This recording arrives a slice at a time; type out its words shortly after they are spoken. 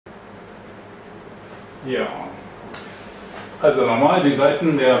Ja, also normal die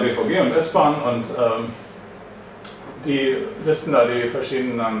Seiten der BVG und S-Bahn und die listen da die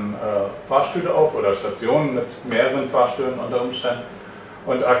verschiedenen Fahrstühle auf oder Stationen mit mehreren Fahrstühlen unter Umständen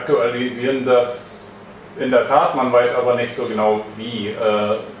und aktualisieren das in der Tat, man weiß aber nicht so genau wie.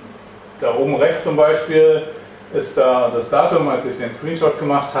 Da oben rechts zum Beispiel ist da das Datum, als ich den Screenshot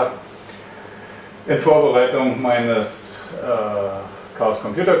gemacht habe, in Vorbereitung meines Chaos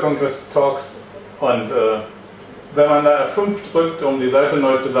Computer Congress Talks. Und wenn man da F5 drückt, um die Seite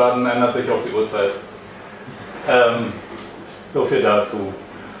neu zu laden, ändert sich auch die Uhrzeit. So viel dazu.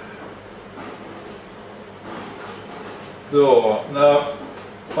 So,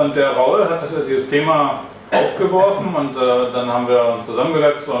 und der Raul hat dieses Thema aufgeworfen und dann haben wir uns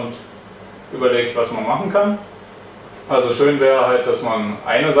zusammengesetzt und überlegt, was man machen kann. Also schön wäre halt, dass man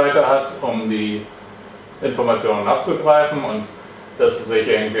eine Seite hat, um die Informationen abzugreifen und dass es sich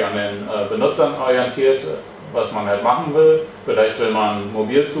irgendwie an den Benutzern orientiert, was man halt machen will. Vielleicht will man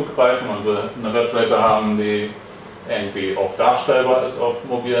mobil zugreifen und will eine Webseite haben, die irgendwie auch darstellbar ist auf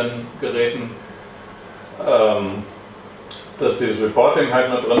mobilen Geräten. Dass dieses Reporting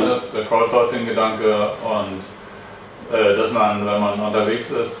halt mit drin ist, der Crowdsourcing-Gedanke und dass man, wenn man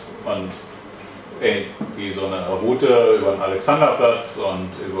unterwegs ist und irgendwie so eine Route über den Alexanderplatz und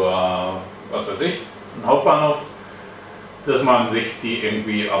über, was weiß ich, einen Hauptbahnhof, dass man sich die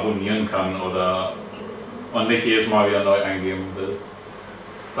irgendwie abonnieren kann oder und nicht jedes Mal wieder neu eingeben will.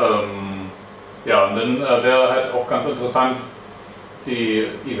 Ja, und dann wäre halt auch ganz interessant, die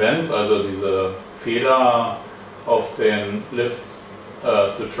Events, also diese Fehler auf den Lifts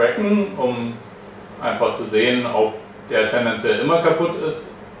zu tracken, um einfach zu sehen, ob der tendenziell immer kaputt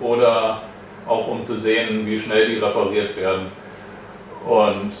ist oder auch um zu sehen, wie schnell die repariert werden.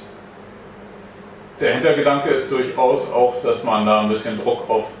 Und der Hintergedanke ist durchaus auch, dass man da ein bisschen Druck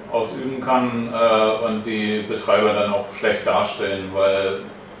ausüben kann und die Betreiber dann auch schlecht darstellen, weil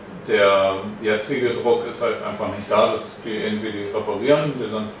der jetzige Druck ist halt einfach nicht da, dass die irgendwie die reparieren, die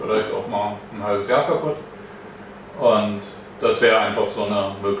sind vielleicht auch mal ein halbes Jahr kaputt und das wäre einfach so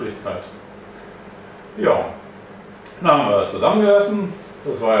eine Möglichkeit. Ja, dann haben wir zusammengesessen,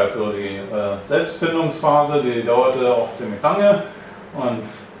 das war jetzt so die Selbstfindungsphase, die dauerte auch ziemlich lange und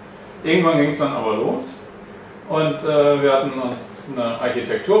irgendwann ging es dann aber los und wir hatten uns eine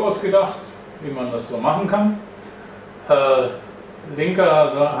Architektur ausgedacht, wie man das so machen kann. Linker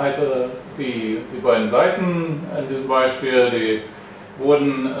Seite die beiden Seiten in diesem Beispiel, die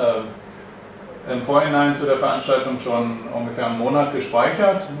wurden im Vorhinein zu der Veranstaltung schon ungefähr einen Monat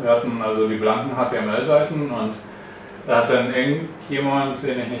gespeichert. Wir hatten also die blanken HTML-Seiten und da hat dann irgendjemand,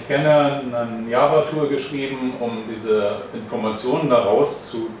 den ich nicht kenne, eine Java-Tour geschrieben, um diese Informationen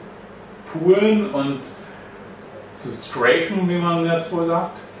daraus zu poolen und zu scrapen, wie man jetzt wohl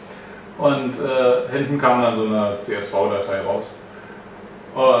sagt. Und hinten kam dann so eine CSV-Datei raus.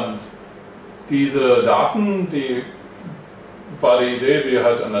 Und diese Daten, die war die Idee, die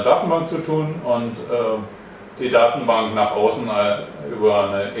halt an der Datenbank zu tun und die Datenbank nach außen über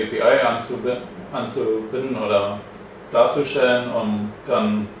eine API anzubinden oder darzustellen, um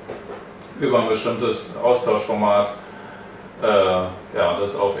dann über ein bestimmtes Austauschformat ja,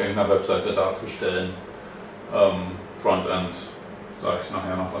 das auf irgendeiner Webseite darzustellen. Frontend sage ich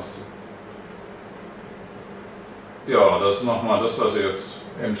nachher noch was zu. Ja, das ist nochmal das, was ich jetzt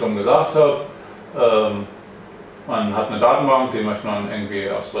eben schon gesagt habe. Man hat eine Datenbank, die möchte man irgendwie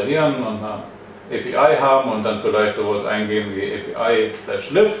abstrahieren und eine API haben und dann vielleicht sowas eingeben wie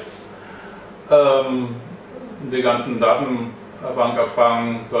API/Lifts. Die ganzen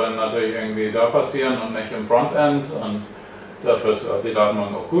Datenbankabfragen sollen natürlich irgendwie da passieren und nicht im Frontend und dafür ist die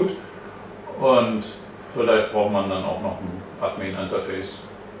Datenbank auch gut. Und vielleicht braucht man dann auch noch ein Admin-Interface,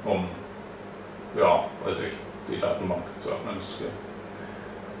 um, ja, weiß ich, die Datenbank zu administrieren.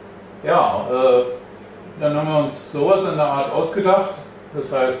 Ja, dann haben wir uns sowas in der Art ausgedacht.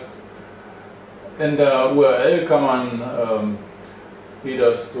 Das heißt, in der URL kann man, wie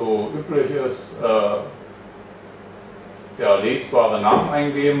das so üblich ist, ja, lesbare Namen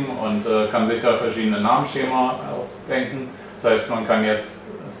eingeben und kann sich da verschiedene Namenschema ausdenken. Das heißt, man kann jetzt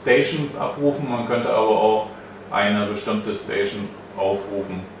Stations abrufen, man könnte aber auch eine bestimmte Station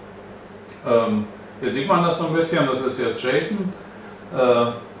aufrufen. Hier sieht man das so ein bisschen, das ist jetzt JSON.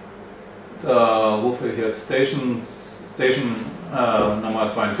 Da rufe ich jetzt Station Nummer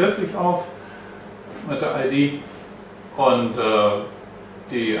 42 auf mit der ID und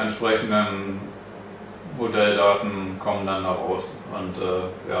die entsprechenden Modelldaten kommen dann nach außen. Und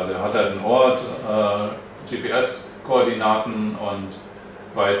ja, der hat halt einen Ort, GPS-Koordinaten und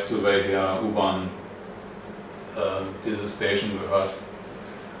weiß, zu welcher U-Bahn diese Station gehört.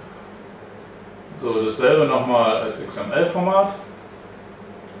 So dasselbe nochmal als XML-Format.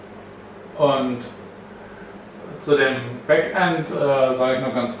 Und zu dem Backend sage ich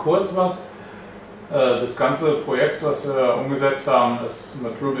nur ganz kurz was. Das ganze Projekt, was wir umgesetzt haben, ist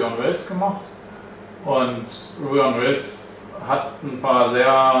mit Ruby on Rails gemacht. Und Ruby on Rails hat ein paar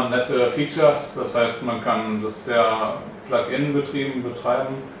sehr nette Features, das heißt, man kann das sehr Plugin-betrieben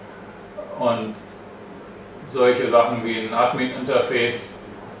betreiben und solche Sachen wie ein Admin-Interface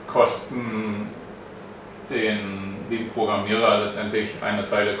kosten den Programmierer letztendlich eine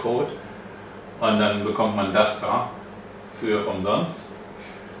Zeile Code und dann bekommt man das da für umsonst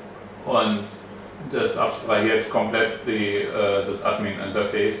und das abstrahiert komplett das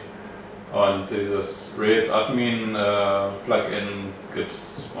Admin-Interface. Und dieses Rails Admin Plugin gibt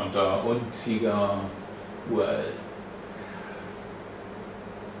es unter untiger URL.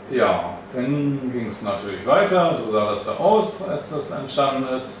 Ja, dann ging es natürlich weiter, so sah das da aus, als das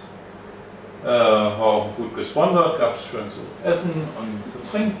entstanden ist. War auch gut gesponsert, gab es schön zu essen und zu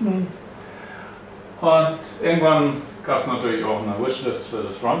trinken. Und irgendwann gab es natürlich auch eine Wishlist für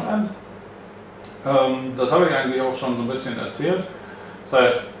das Frontend. Das habe ich eigentlich auch schon so ein bisschen erzählt. Das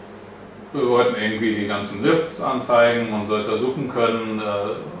heißt, wir wollten irgendwie die ganzen Lifts anzeigen und so weiter suchen können,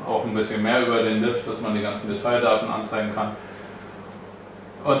 auch ein bisschen mehr über den Lift, dass man die ganzen Detaildaten anzeigen kann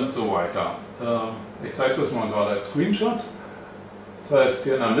und so weiter. Ich zeige das mal gerade als Screenshot. Das heißt,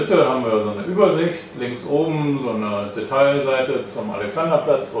 hier in der Mitte haben wir so eine Übersicht, links oben so eine Detailseite zum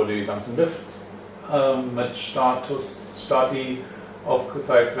Alexanderplatz, wo die ganzen Lifts mit Stati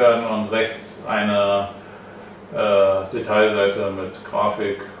aufgezeigt werden und rechts eine Detailseite mit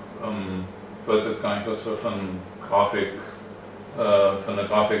Grafik. Ich weiß jetzt gar nicht, was wir für eine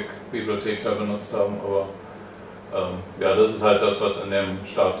Grafikbibliothek da benutzt haben, aber ja, das ist halt das, was in dem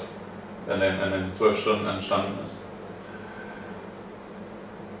in den 12 Stunden entstanden ist.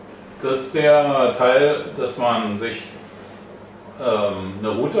 Das ist der Teil, dass man sich eine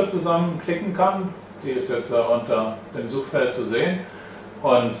Route zusammenklicken kann. Die ist jetzt unter dem Suchfeld zu sehen.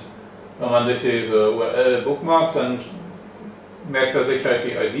 Und wenn man sich diese URL bookmarkt, dann merkt er sich halt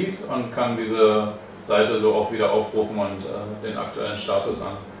die IDs und kann diese Seite so auch wieder aufrufen und den aktuellen Status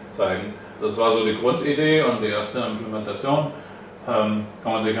anzeigen. Das war so die Grundidee und die erste Implementation. Kann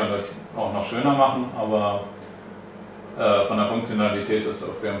man sich natürlich auch noch schöner machen, aber von der Funktionalität ist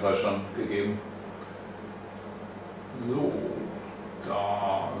auf jeden Fall schon gegeben. So,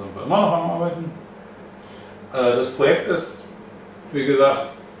 da sind wir immer noch am Arbeiten. Das Projekt ist, wie gesagt,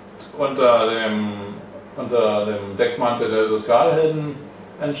 unter dem Deckmantel der Sozialhelden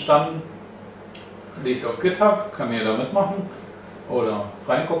entstanden. Liegt auf GitHub, kann jeder mitmachen oder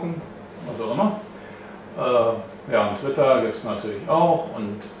reingucken, was auch immer. Ja, und Twitter gibt es natürlich auch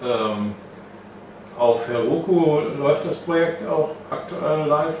und auf RHoK läuft das Projekt auch aktuell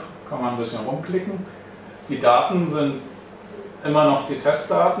live, kann man ein bisschen rumklicken. Die Daten sind immer noch die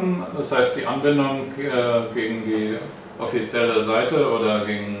Testdaten, das heißt die Anbindung gegen die offizielle Seite oder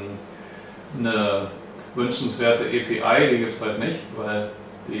gegen eine wünschenswerte API, die gibt es halt nicht, weil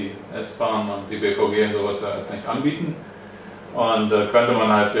die S-Bahn und die BVG und sowas halt nicht anbieten. Und da könnte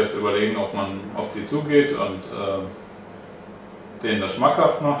man halt jetzt überlegen, ob man auf die zugeht und denen das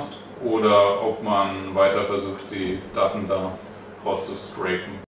schmackhaft macht oder ob man weiter versucht, die Daten da rauszuscrapen.